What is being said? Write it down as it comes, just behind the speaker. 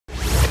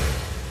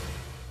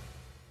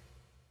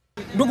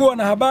Ndugu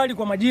wanahabari,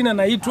 kwa majina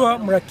naitwa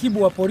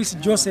mrakibu wa polisi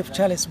Joseph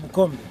Charles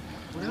Bukombe,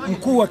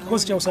 mkuu wa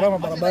kikosi cha usalama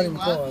barabarani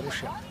mkoa wa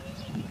Arusha.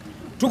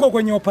 Tuko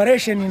kwenye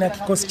operation na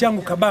kikosi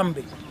changu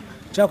kabambe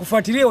cha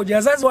kufuatilia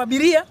ujazaji wa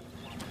abiria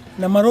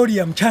na malori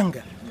ya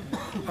mchanga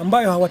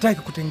ambayo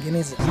hawataki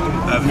kutengeneza.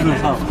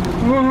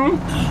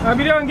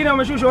 Abiria wengine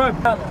wameshushwa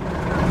wapi?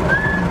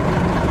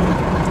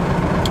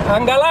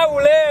 Angalau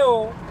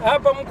leo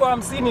hapa mko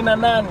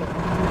 58.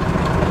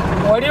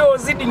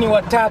 Waliozidi ni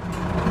 3.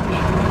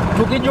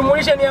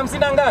 Tukijumulisha ni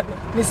 50 ngapi?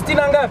 Ni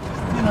 60 ngapi?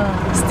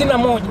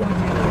 61.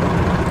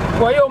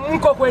 Kwa hiyo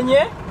mko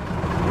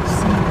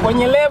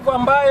kwenye level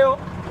ambayo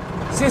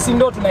sisi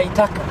ndo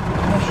tunaitaka.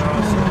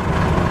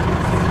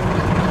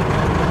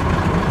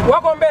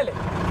 Wako mbele.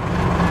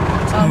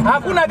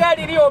 Hakuna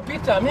gari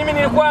iliyopita. Mimi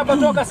nilikuwa hapa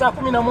toka saa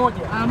 11.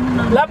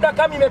 Labda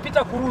kama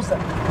imepita kuruza.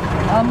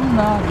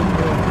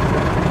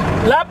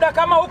 Labda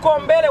kama huko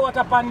mbele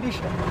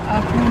watapandisha.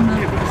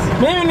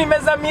 Mimi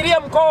nimezamiria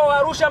mkoa wa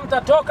Arusha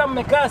mtatoka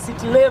mmekaa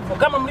city level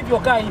kama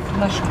mlivyokaa hivi.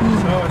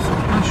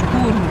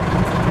 Nashukuru.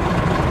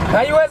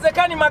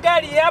 Haiwezekani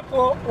magari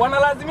yapo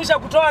wanalazimisha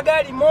kutoa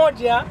gari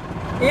moja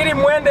ili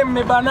muende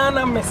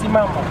mmebanana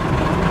mmesimama.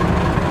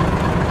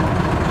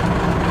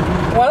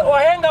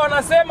 Wahenga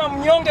wanasema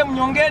mnyonge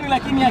mnyongeni,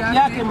 lakini haki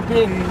yake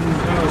mpeni.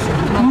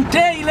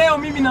 Mtei leo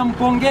mimi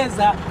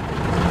nampongeza.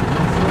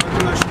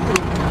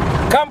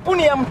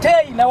 Kampuni ya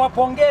Mtei na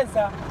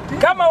wapongeza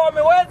kama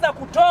wameweza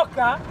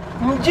kutoka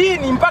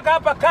mjini mpaka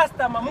hapa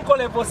customer mko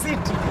level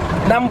city,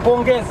 na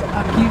mpongeza.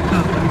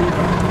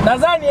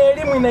 Nadhani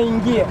elimu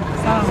inaingia.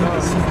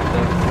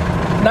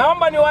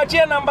 Naomba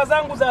niwaachie namba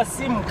zangu za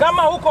simu.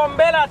 Kama huko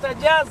mbele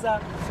atajaza,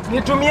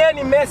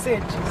 nitumieni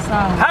message.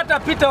 Hata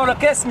pita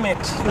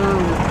orkesmet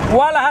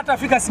wala hata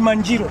fika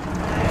Simanjiro.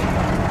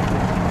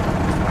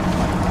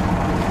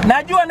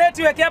 Najua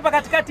network hapa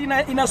katikati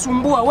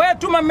inasumbua. Wewe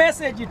tuma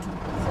message tu.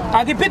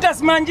 Akipita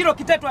Simanjiro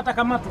Kiteto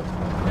atakamatwa.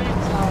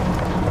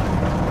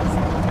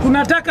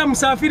 Tunataka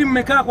msafiri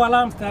mmekaa kwa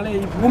alarm starehe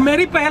hivi.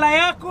 Umelipa hela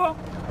yako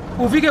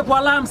ufike kwa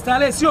alarm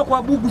starehe, sio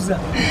kwa buguza.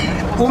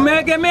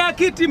 Umeegemea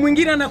kiti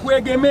mwingine na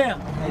kuegemea.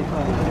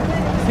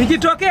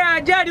 Ikitokea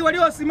ajali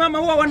waliosimama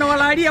huwa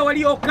wanawalalia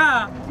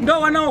waliokaa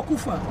ndio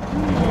wanaokufa.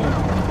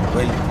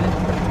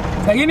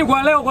 Lakini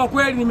kwa leo kwa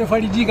kweli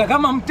nimefarijika.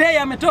 Kama Mtei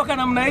ametoka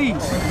namna hii,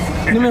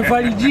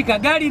 nimefarijika.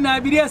 Gari na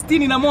abiria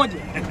 61.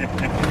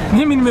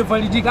 Mimi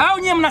nimefarijika. Au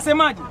nyie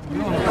mnasemaje?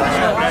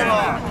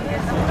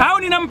 Au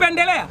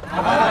ninampendelea?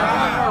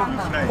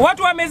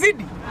 Watu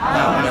wamezidi?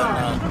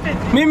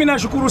 Mimi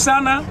nashukuru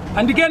sana.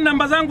 Andikeni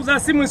namba zangu za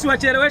simu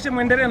nisiwacheleweshe,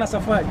 muendelee na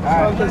safari.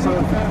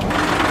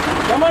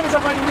 Jamani,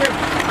 safari ndefu.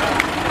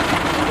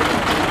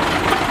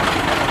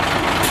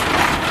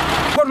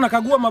 Kwa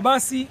tunakagua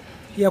mabasi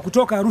ya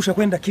kutoka Arusha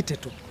kwenda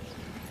Kiteto.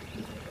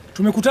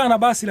 Tumekutana na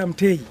basi la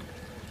Mtei.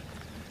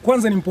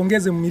 Kwanza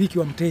nimpongeze mmiliki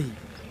wa Mtei.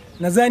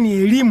 Nadhani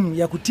elimu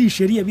ya kutii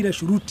sheria bila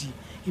shuruti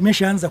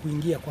imeshaanza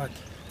kuingia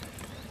kwake.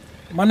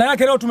 Maana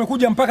yake leo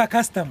tumekuja mpaka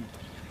custom.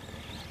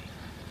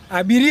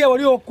 Abiria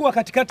waliokuwa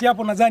katikati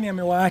hapo nadhani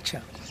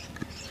amewaacha.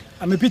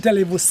 Amepita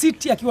level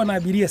city akiwa na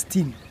abiria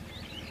 60.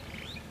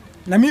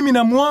 Na mimi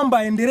namuomba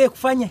aendelee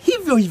kufanya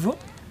hivyo hivyo,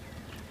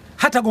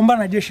 hata gombana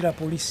na jeshi la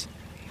polisi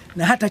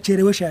na hata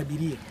chelewesha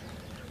abiria.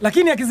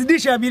 Lakini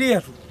akizidisha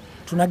abiria tu,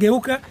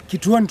 tunageuka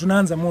kituoni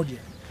tunaanza moja.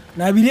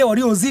 Na abiria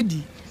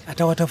waliozidi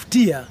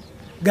atawatafutia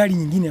gari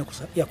nyingine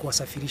ya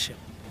kuwasafirisha.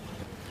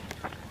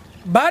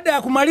 Baada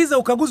ya kumaliza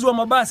ukaguzi wa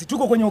mabasi,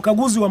 tuko kwenye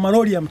ukaguzi wa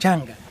malori ya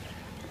mchanga.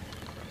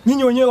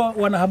 Nyinyi wenyewe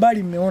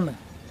wanahabari mmeona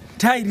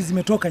tairi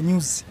zimetoka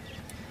nyuzi.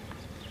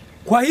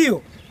 Kwa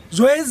hiyo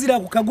zoezi la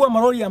kukagua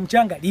malori ya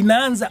mchanga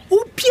linaanza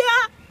upya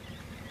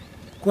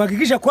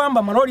kuhakikisha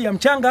kwamba malori ya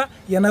mchanga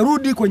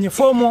yanarudi kwenye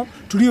fomo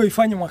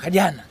tuliyoifanya mwaka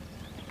jana.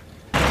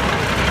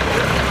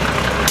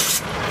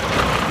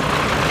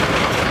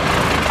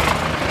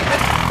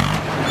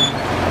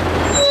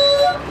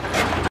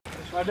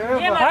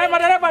 Haya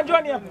madereva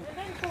njoni hapa.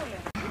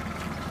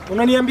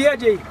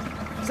 Unaniambiaje hii?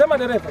 Sema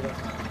dereva.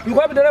 Yuko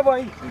wapi dereva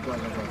hii?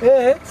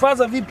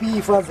 Faza vipi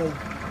hii faza hii?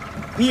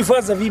 Hii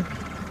faza vipi?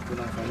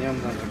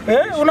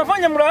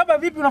 Unafanya mrahaba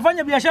vipi?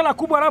 Unafanya biashara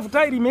kubwa alafu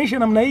tairi imeisha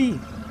namna hii.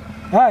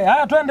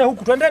 Haya twende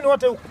huku, twendeni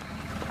wote huku.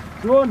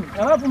 Tuone,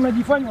 alafu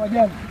mnajifanya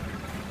wajanja.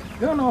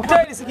 Leo na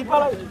tairi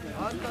sikipala hivi.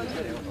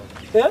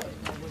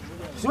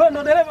 Sio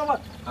ndo dereva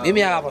bwana?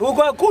 Mimi hapa.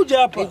 Uko kuja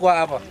hapa. Uko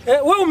hapa.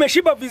 Wewe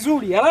umeshiba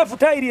vizuri, alafu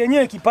tairi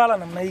yenyewe kipala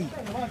namna hii.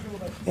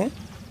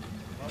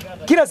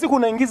 Kila siku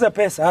unaingiza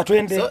pesa,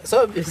 twende.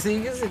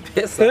 Siingizi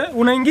pesa.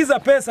 Unaingiza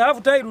pesa,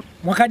 alafu tairi.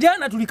 Mwaka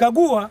jana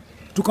tulikagua,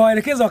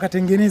 tukawaelekeza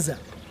wakatengeneza.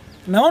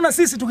 Naona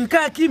sisi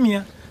tukikaa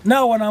kimya,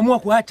 nao wanaamua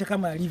kuacha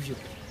kama alivyo.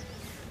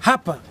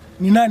 Hapa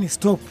ni nani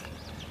stop.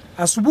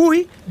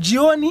 Asubuhi,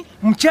 jioni,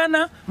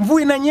 mchana,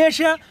 mvua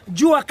inanyesha,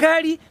 jua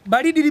kali,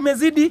 baridi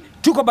limezidi,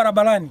 tuko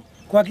barabarani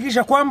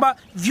kuhakikisha kwamba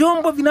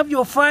vyombo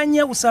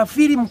vinavyofanya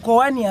usafiri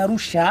mkoani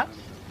Arusha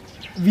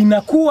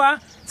vinakuwa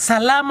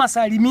salama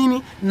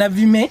salimini na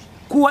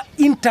vimekuwa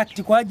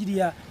intact kwa ajili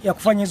ya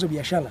kufanya hizo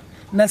biashara,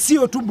 na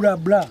sio tu bla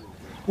bla.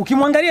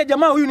 Ukimwangalia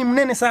jamaa huyu ni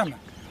mnene sana,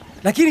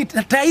 lakini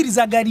tairi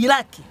za gari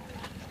lake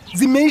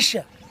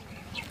zimeisha.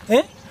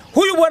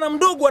 Huyu bwana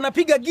mdogo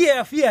anapiga gia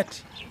ya Fiat,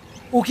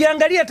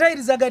 ukiangalia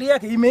tairi za gari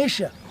yake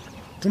imeisha.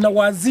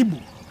 Tunawaadhibu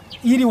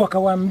ili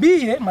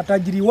wakawaambie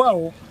matajiri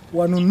wao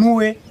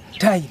wanunue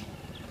tairi.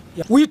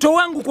 Wito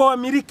wangu kwa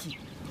wamiliki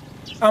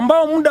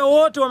ambao muda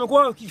wote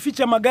wamekuwa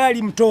wakificha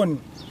magari mtoni,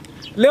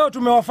 leo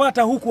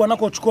tumewafuata huku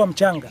wanakochukua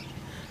mchanga,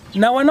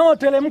 na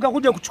wanaoteremka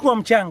kuja kuchukua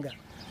mchanga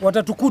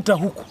watatukuta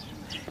huku.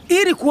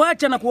 Ili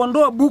kuacha na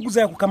kuondoa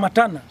buguza ya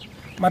kukamatana,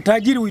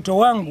 matajiri, wito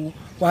wangu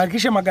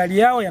wahakikishe magari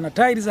yao yana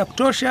tairi za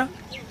kutosha,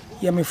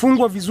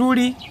 yamefungwa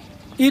vizuri,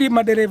 ili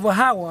madereva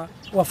hawa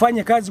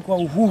wafanye kazi kwa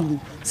uhuru,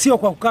 sio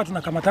kwa kukaa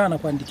tunakamatana na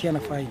kuandikiana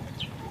faini.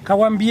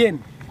 Kawaambieni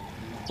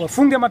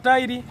wafunge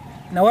matairi,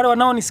 na wale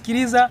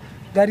wanaonisikiliza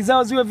gari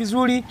zao ziwe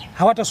vizuri,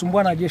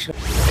 hawatasumbuana na jeshi.